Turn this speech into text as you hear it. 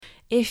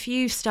If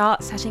you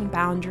start setting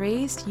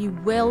boundaries, you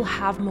will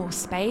have more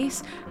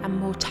space and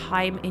more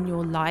time in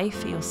your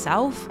life for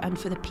yourself and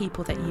for the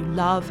people that you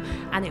love,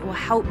 and it will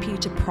help you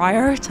to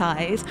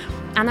prioritize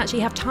and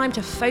actually have time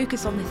to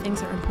focus on the things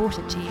that are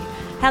important to you.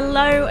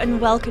 Hello and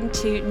welcome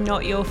to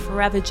Not Your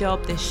Forever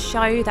Job, the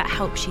show that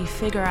helps you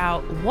figure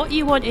out what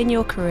you want in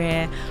your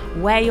career,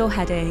 where you're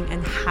heading,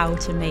 and how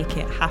to make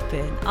it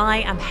happen.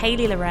 I am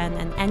Hayley Loren,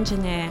 an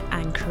engineer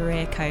and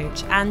career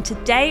coach, and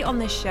today on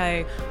this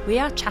show, we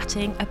are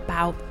chatting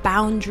about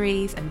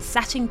boundaries and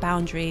setting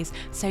boundaries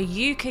so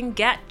you can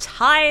get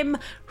time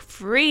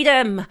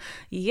freedom.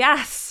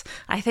 Yes,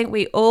 I think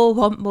we all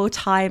want more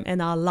time in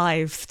our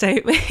lives,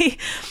 don't we?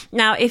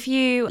 Now, if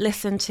you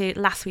listen to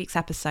last week's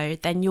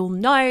episode, then you'll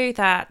know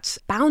that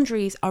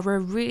boundaries are a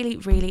really,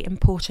 really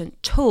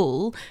important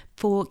tool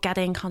for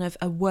getting kind of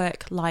a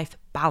work-life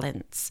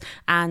balance.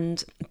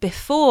 And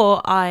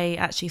before I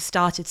actually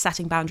started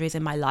setting boundaries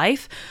in my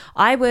life,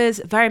 I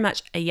was very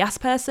much a yes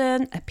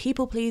person, a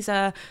people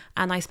pleaser,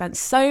 and I spent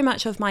so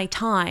much of my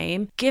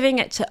time giving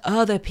it to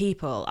other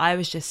people. I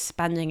was just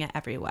spending it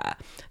everywhere.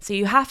 So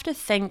you have to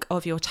think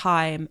of your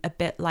time a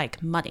bit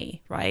like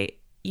money, right?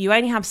 You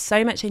only have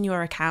so much in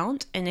your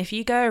account, and if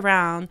you go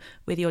around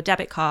with your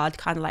debit card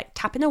kind of like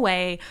tapping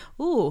away,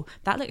 oh,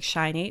 that looks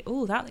shiny,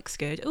 oh, that looks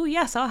good, oh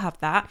yes, I'll have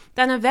that,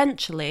 then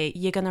eventually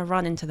you're going to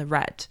run into the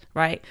red,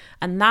 right?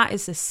 And that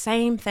is the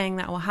same thing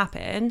that will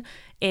happen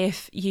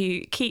if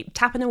you keep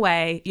tapping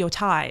away your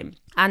time.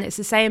 And it's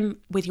the same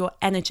with your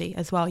energy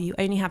as well. You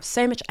only have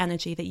so much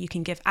energy that you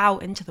can give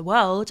out into the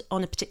world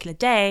on a particular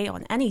day,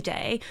 on any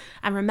day.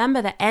 And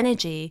remember that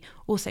energy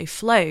also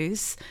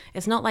flows.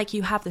 It's not like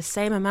you have the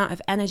same amount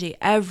of energy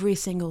every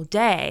single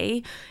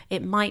day.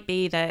 It might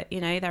be that,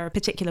 there are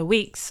particular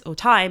weeks or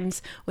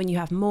times when you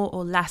have more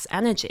or less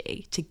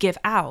energy to give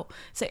out.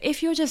 So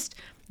if you're just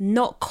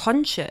not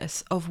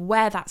conscious of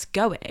where that's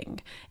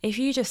going, if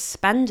you just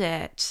spend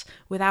it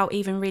without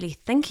even really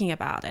thinking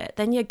about it,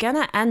 then you're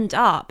gonna end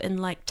up in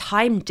like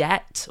time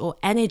debt or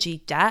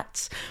energy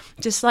debt,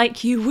 just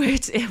like you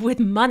would with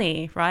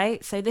money,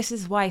 right? So this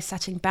is why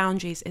setting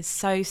boundaries is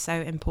so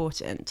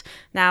important.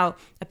 Now,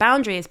 a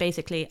boundary is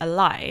basically a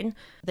line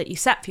that you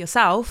set for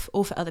yourself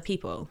or for other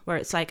people, where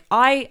it's like,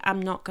 I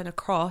am not gonna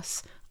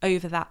cross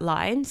over that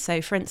line.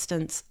 So for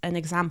instance, an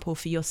example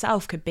for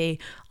yourself could be,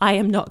 I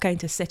am not going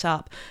to sit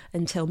up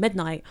until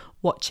midnight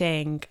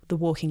watching The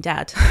Walking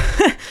Dead.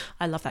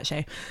 I love that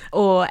show.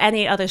 Or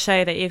any other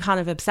show that you're kind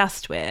of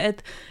obsessed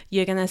with.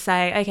 You're going to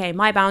say, okay,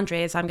 my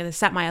boundary is I'm going to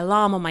set my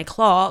alarm on my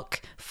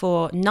clock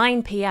for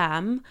 9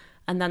 p.m.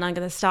 and then I'm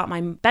going to start my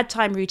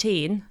bedtime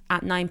routine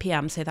at 9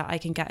 p.m. so that I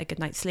can get a good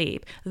night's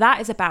sleep. That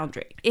is a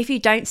boundary. If you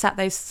don't set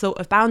those sort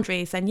of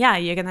boundaries, then yeah,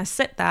 you're going to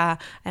sit there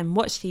and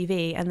watch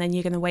TV, and then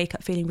you're going to wake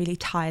up feeling really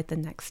tired the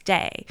next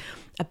day.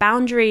 A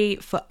boundary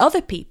for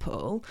other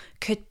people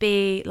could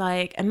be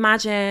like,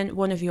 imagine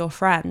one of your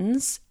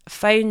friends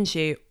phones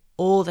you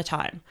all the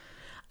time.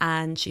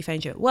 And she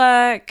phones you at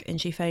work, and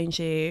she phones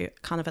you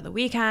kind of at the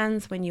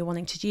weekends when you're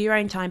wanting to do your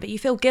own time, but you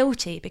feel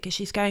guilty because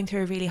she's going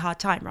through a really hard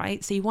time,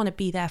 right? So you want to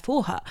be there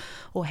for her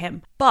or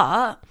him.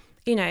 But,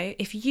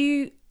 if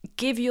you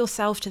give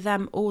yourself to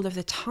them all of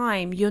the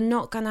time, you're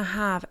not going to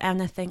have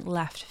anything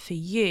left for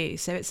you.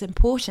 So it's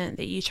important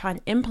that you try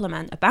and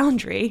implement a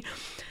boundary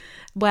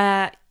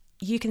where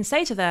you can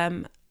say to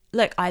them,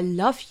 look, I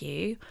love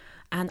you,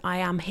 and I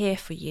am here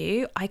for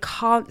you. I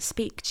can't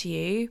speak to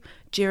you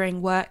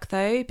during work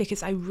though,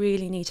 because I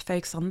really need to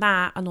focus on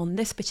that. And on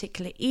this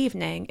particular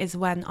evening is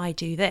when I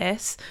do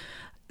this.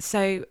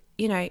 So,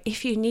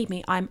 if you need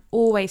me, I'm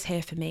always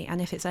here for me. And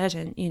if it's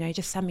urgent,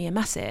 just send me a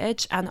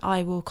message and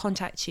I will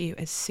contact you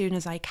as soon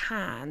as I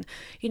can.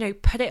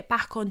 Put it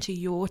back onto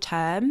your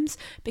terms,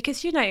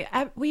 because,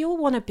 we all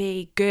want to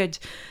be good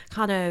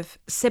kind of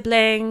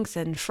siblings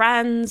and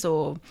friends,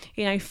 or,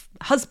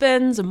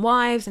 husbands and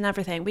wives and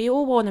everything. We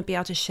all want to be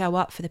able to show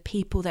up for the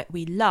people that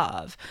we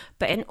love.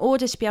 But in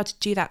order to be able to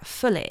do that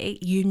fully,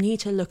 you need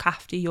to look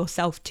after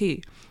yourself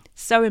too.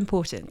 So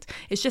important.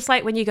 It's just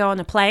like when you go on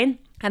a plane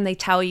and they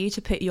tell you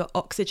to put your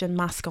oxygen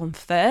mask on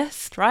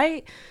first,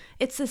 right?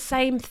 It's the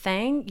same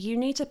thing. You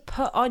need to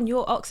put on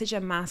your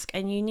oxygen mask,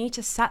 and you need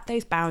to set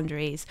those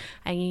boundaries,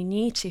 and you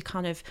need to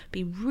kind of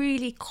be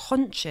really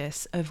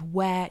conscious of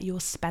where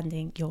you're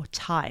spending your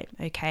time,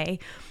 okay?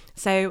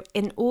 So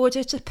in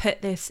order to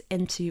put this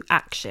into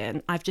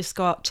action, I've just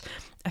got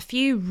a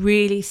few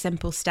really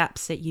simple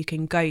steps that you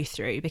can go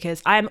through,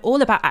 because I'm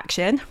all about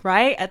action,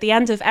 right? At the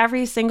end of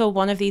every single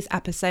one of these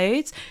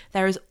episodes,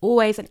 there is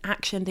always an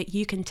action that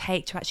you can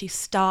take to actually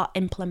start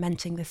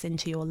implementing this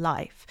into your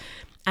life.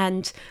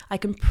 And I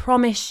can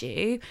promise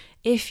you,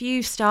 if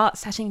you start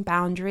setting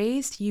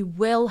boundaries, you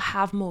will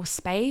have more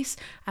space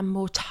and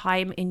more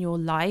time in your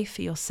life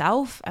for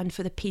yourself and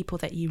for the people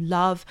that you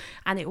love.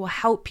 And it will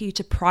help you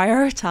to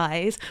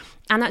prioritize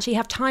and actually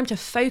have time to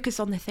focus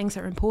on the things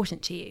that are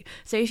important to you.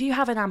 So if you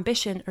have an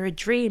ambition or a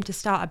dream to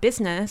start a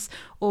business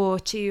or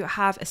to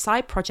have a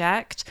side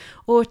project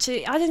or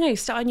to, I don't know,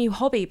 start a new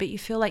hobby, but you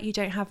feel like you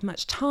don't have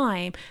much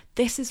time,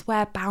 this is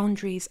where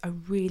boundaries are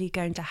really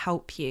going to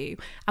help you.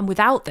 And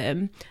without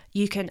them,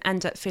 you can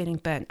end up feeling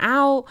burnt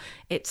out.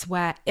 It's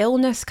where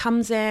illness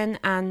comes in,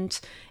 and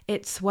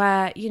it's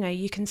where,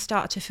 you can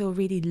start to feel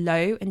really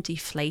low and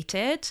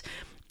deflated.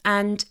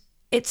 And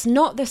it's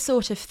not the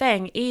sort of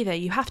thing either.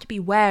 You have to be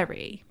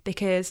wary,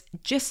 because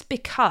just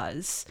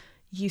because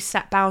you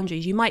set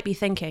boundaries, you might be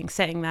thinking,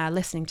 sitting there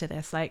listening to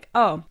this, like,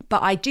 oh,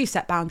 but I do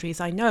set boundaries.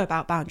 I know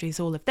about boundaries,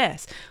 all of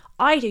this.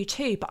 I do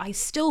too, but I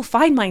still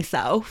find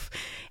myself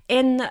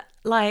in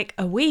like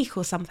a week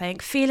or something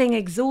feeling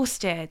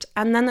exhausted.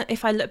 And then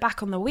if I look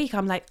back on the week,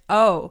 I'm like,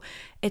 oh,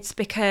 it's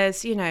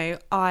because,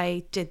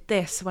 I did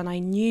this when I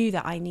knew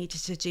that I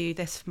needed to do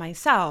this for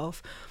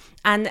myself.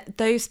 And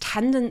those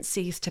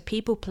tendencies to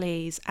people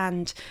please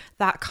and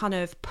that kind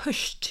of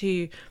push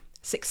to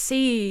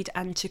succeed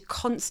and to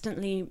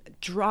constantly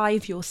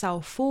drive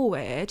yourself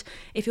forward,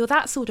 if you're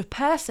that sort of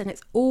person,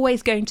 it's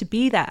always going to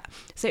be there.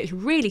 So it's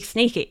really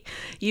sneaky.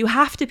 You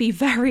have to be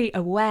very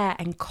aware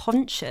and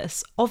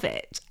conscious of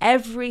it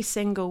every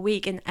single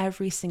week and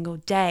every single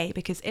day,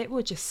 because it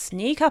will just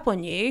sneak up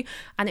on you.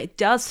 And it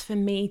does for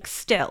me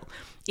still.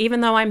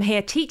 Even though I'm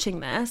here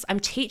teaching this,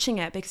 I'm teaching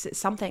it because it's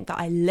something that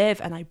I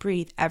live and I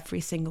breathe every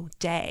single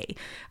day.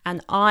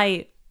 And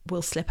I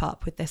will slip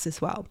up with this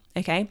as well.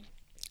 Okay.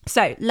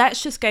 So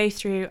let's just go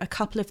through a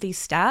couple of these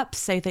steps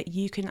so that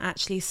you can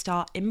actually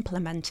start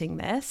implementing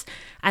this.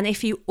 And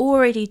if you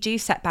already do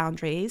set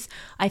boundaries,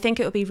 I think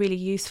it would be really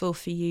useful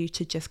for you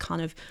to just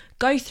kind of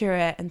go through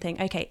it and think,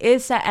 okay,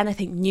 is there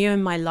anything new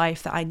in my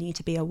life that I need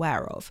to be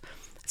aware of?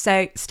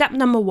 So step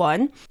number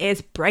 1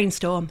 is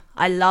brainstorm.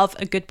 I love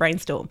a good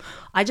brainstorm.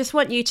 I just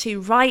want you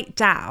to write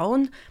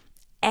down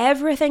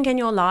everything in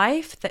your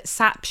life that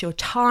saps your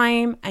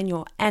time and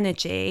your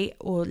energy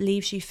or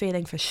leaves you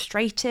feeling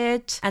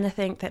frustrated,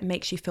 anything that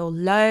makes you feel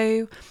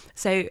low.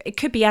 So it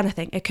could be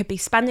anything. It could be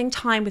spending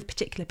time with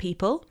particular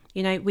people.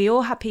 We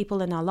all have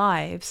people in our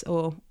lives,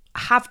 or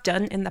have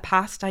done in the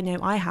past, I know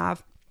I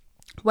have,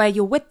 where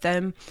you're with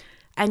them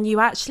and you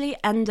actually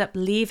end up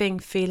leaving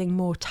feeling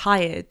more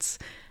tired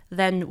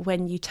than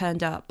when you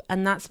turned up.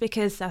 And that's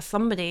because there's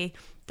somebody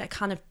that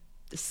kind of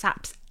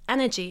saps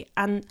energy.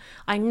 And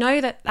I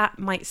know that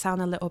might sound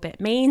a little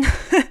bit mean,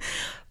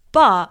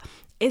 but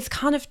it's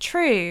kind of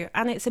true.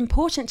 And it's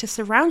important to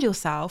surround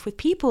yourself with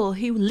people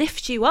who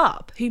lift you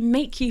up, who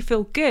make you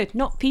feel good,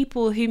 not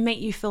people who make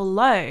you feel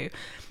low.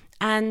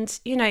 And,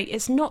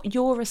 it's not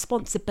your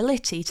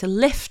responsibility to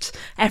lift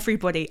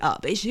everybody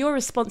up. It's your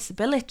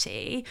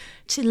responsibility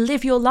to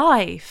live your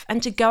life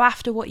and to go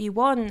after what you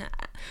want.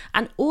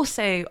 And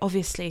also,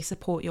 obviously,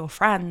 support your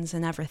friends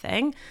and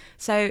everything.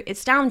 So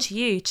it's down to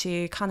you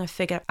to kind of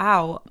figure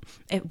out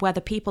whether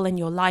people in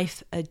your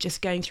life are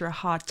just going through a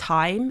hard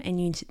time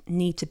and you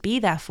need to be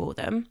there for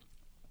them,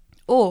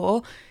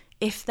 or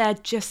if they're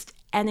just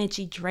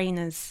energy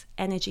drainers,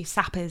 energy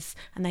sappers,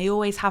 and they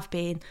always have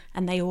been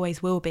and they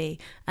always will be.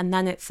 And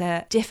then it's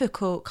a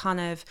difficult kind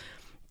of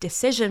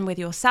decision with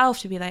yourself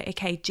to be like,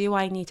 okay, do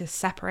I need to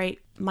separate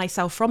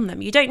myself from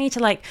them? You don't need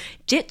to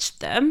ditch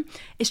them.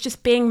 It's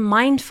just being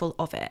mindful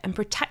of it and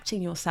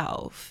protecting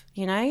yourself.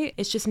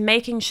 It's just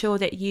making sure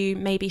that you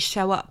maybe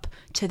show up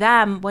to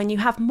them when you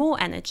have more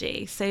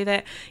energy, so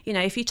that,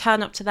 if you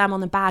turn up to them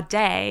on a bad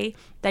day,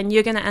 then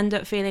you're going to end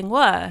up feeling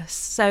worse.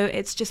 So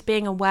it's just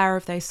being aware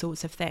of those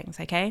sorts of things.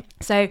 Okay.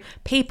 So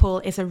people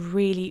is a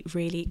really,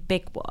 really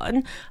big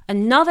one.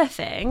 Another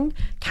thing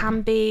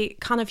can be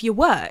kind of your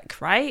work,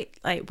 right?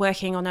 Like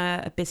working on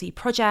a busy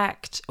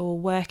project, or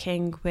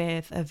working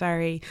with a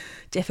very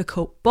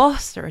difficult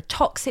boss or a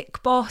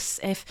toxic boss.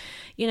 If,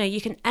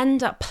 you can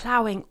end up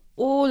plowing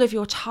all of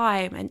your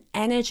time and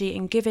energy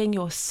and giving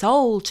your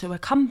soul to a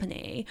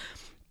company.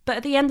 But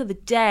at the end of the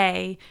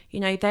day,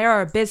 they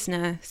are a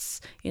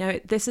business.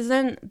 This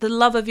isn't the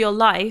love of your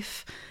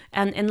life.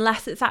 And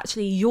unless it's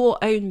actually your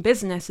own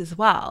business as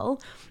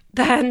well,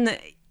 then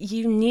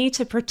you need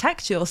to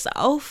protect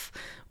yourself.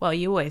 Well,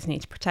 you always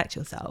need to protect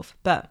yourself.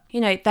 But,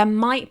 there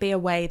might be a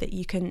way that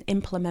you can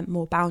implement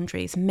more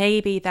boundaries.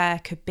 Maybe there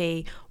could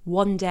be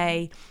one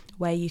day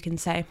where you can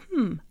say,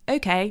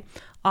 okay,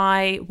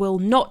 I will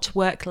not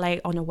work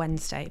late on a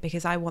Wednesday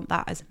because I want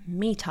that as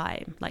me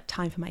time, like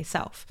time for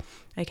myself.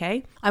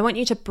 Okay. I want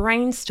you to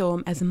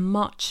brainstorm as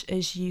much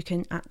as you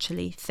can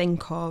actually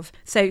think of.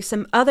 So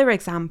some other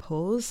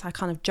examples, I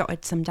kind of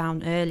jotted some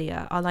down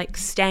earlier, are like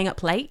staying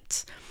up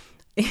late.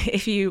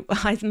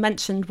 I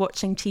mentioned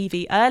watching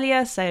TV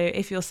earlier. So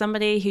if you're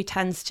somebody who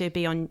tends to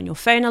be on your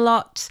phone a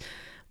lot,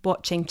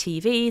 watching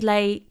TV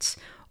late,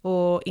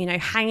 or,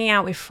 hanging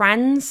out with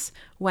friends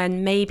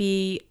when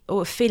maybe,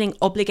 or feeling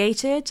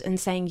obligated and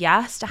saying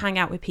yes to hang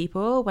out with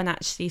people when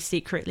actually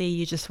secretly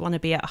you just want to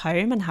be at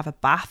home and have a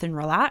bath and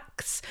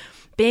relax.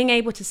 Being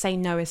able to say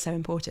no is so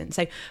important.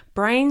 So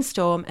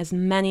brainstorm as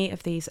many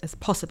of these as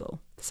possible.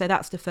 So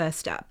that's the first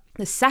step.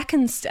 The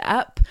second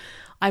step,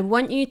 I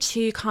want you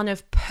to kind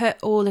of put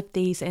all of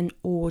these in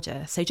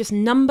order. So just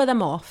number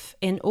them off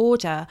in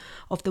order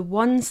of the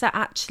ones that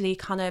actually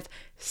kind of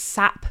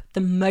sap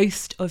the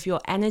most of your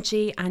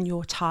energy and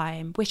your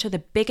time, which are the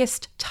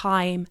biggest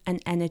time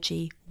and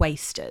energy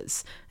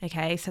wasters.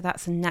 Okay, so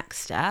that's the next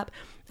step.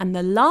 And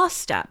the last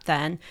step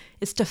then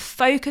is to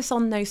focus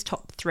on those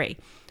top 3.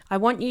 I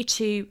want you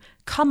to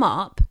come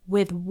up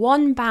with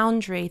one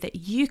boundary that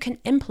you can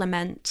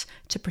implement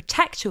to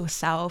protect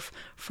yourself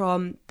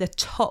from the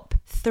top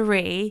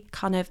 3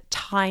 kind of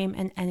time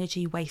and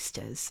energy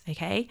wasters,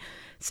 okay?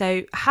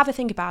 So have a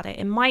think about it.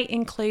 It might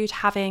include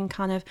having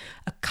kind of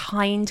a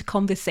kind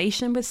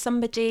conversation with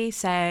somebody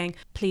saying,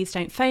 please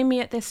don't phone me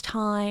at this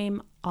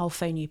time, I'll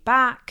phone you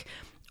back.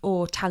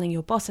 Or telling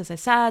your boss, as I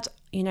said,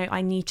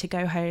 I need to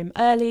go home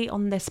early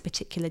on this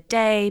particular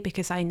day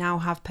because I now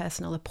have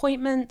personal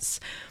appointments.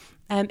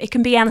 It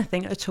can be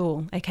anything at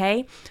all,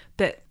 okay?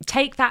 But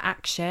take that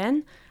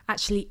action,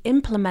 actually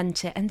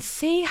implement it and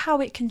see how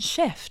it can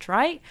shift,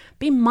 right?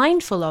 Be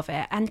mindful of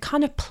it and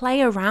kind of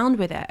play around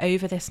with it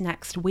over this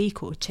next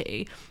week or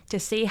 2 to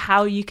see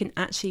how you can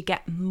actually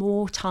get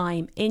more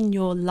time in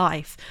your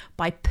life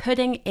by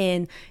putting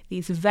in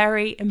these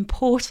very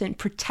important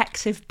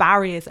protective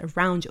barriers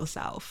around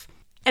yourself.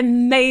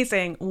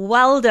 Amazing.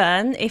 Well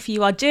done. If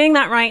you are doing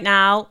that right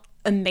now,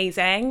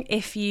 amazing.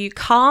 If you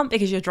can't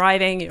because you're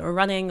driving, you're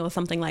running or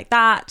something like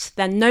that,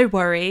 then no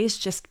worries.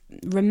 Just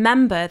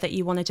remember that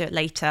you want to do it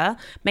later.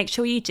 Make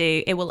sure you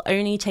do. It will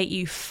only take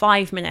you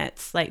 5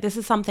 minutes. Like, this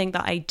is something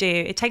that I do.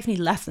 It takes me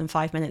less than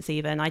 5 minutes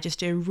even. I just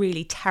do a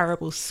really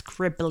terrible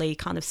scribbly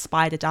kind of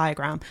spider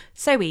diagram.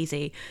 So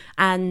easy.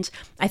 And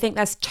I think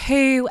there's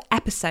 2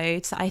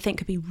 episodes that I think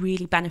could be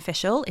really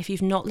beneficial if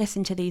you've not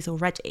listened to these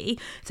already.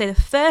 So the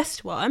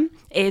first one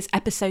is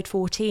episode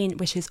 14,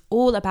 which is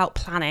all about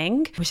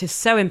planning, which is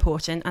so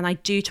important. And I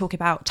do talk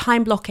about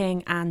time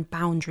blocking and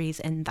boundaries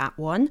in that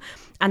one.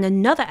 And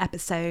another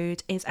episode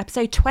is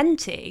episode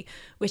 20,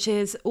 which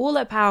is all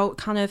about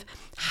kind of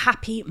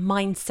happy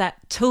mindset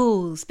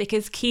tools,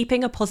 because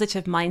keeping a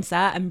positive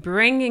mindset and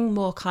bringing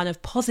more kind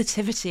of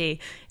positivity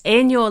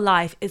in your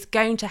life is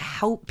going to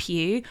help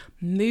you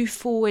move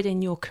forward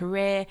in your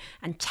career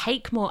and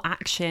take more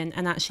action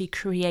and actually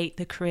create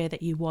the career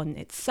that you want.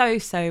 It's so,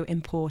 so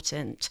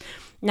important.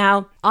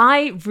 Now,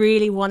 I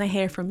really want to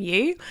hear from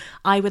you.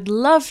 I would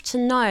love to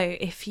know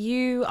if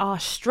you are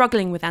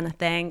struggling with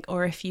anything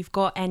or if you've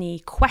got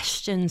any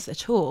questions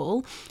at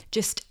all.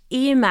 Just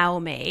email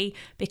me,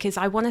 because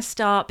I want to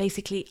start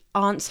basically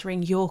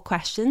answering your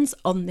questions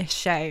on this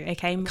show,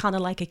 okay? Kind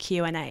of like a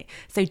Q&A.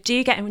 So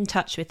do get in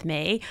touch with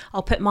me.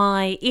 I'll put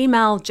my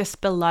email just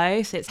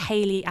below. So it's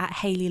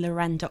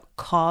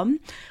hayley@hayleyloren.com.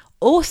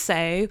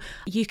 Also,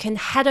 you can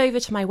head over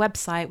to my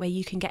website where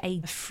you can get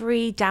a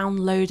free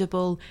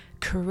downloadable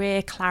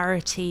career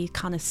clarity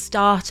kind of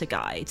starter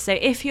guide. So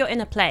if you're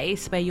in a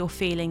place where you're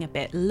feeling a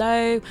bit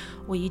low,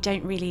 or you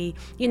don't really,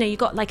 you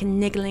got like a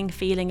niggling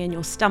feeling in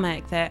your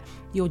stomach that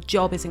your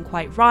job isn't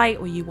quite right,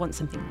 or you want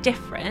something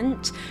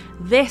different,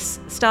 this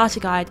starter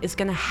guide is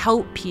going to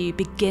help you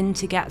begin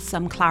to get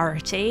some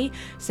clarity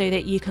so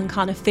that you can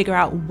kind of figure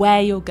out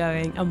where you're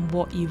going and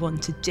what you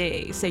want to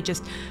do. So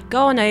just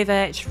go on over.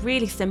 It's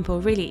really simple,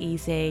 really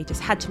easy.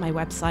 Just head to my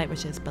website,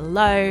 which is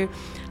below.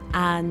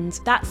 And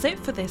that's it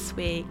for this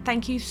week.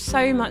 Thank you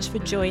so much for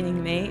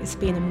joining me. It's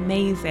been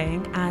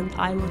amazing, and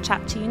I will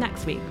chat to you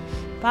next week.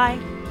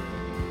 Bye.